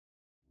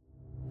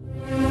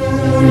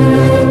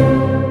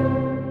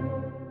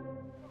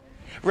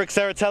Rick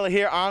Serritella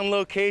here on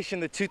location,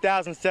 the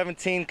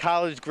 2017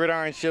 College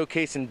Gridiron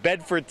Showcase in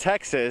Bedford,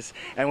 Texas,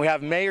 and we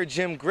have Mayor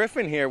Jim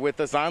Griffin here with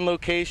us on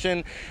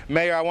location.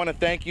 Mayor, I want to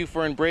thank you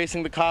for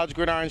embracing the College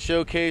Gridiron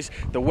Showcase,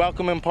 the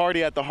welcoming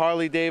party at the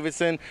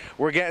Harley-Davidson.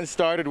 We're getting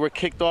started, we're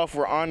kicked off,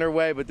 we're on our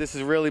way, but this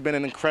has really been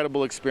an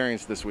incredible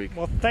experience this week.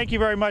 Well, thank you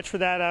very much for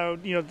that.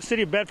 You know, the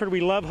city of Bedford, we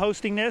love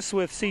hosting this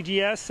with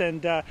CGS,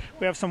 and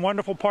we have some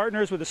wonderful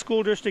partners with the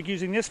school district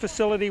using this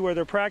facility where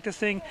they're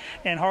practicing,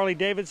 and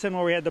Harley-Davidson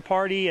where we had the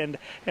party and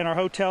our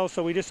hotel.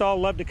 So we just all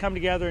love to come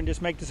together and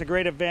just make this a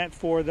great event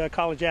for the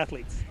college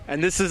athletes.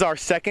 And this is our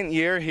second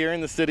year here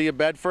in the city of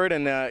Bedford,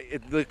 and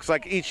it looks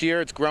like each year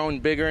it's growing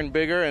bigger and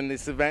bigger, and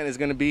this event is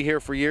going to be here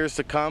for years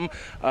to come.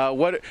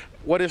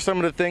 What are some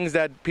of the things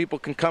that people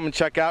can come and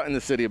check out in the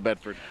city of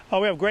Bedford?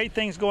 Oh, we have great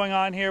things going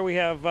on here. We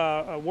have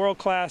a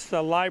world-class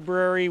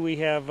library. We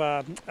have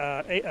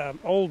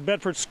Old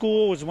Bedford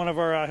School, which is one of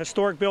our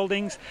historic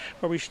buildings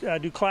where we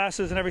do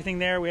classes and everything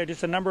there. We have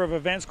just a number of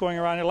events going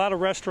around. A lot of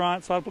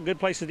restaurants, a lot of good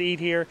places to eat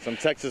here. Some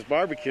Texas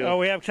barbecue. Oh,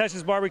 we have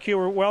Texas barbecue.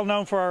 We're well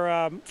known for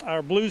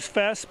our Blues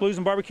Fest, Blues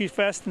and Barbecue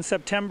Fest in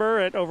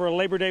September over a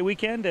Labor Day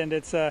weekend, and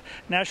it's a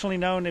nationally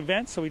known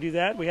event, so we do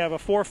that. We have a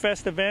Four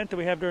Fest event that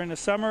we have during the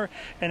summer,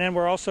 and then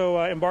we're also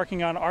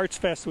embarking on Arts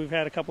Fest we've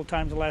had a couple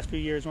times the last few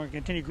years, and we're going to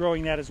continue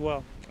growing that as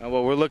well.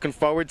 Well, we're looking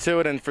forward to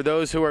it, and for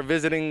those who are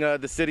visiting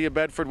the city of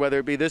Bedford, whether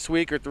it be this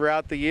week or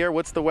throughout the year,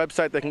 what's the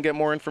website that can get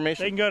more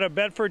information? They can go to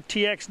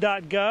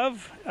bedfordtx.gov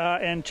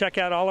and check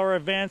out all our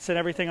events and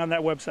everything on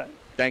that website.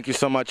 Thank you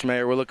so much,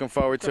 Mayor. We're looking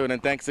forward to it,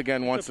 and thanks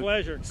again It's a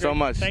pleasure. so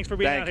much. Thanks for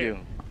being out here.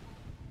 Thank you.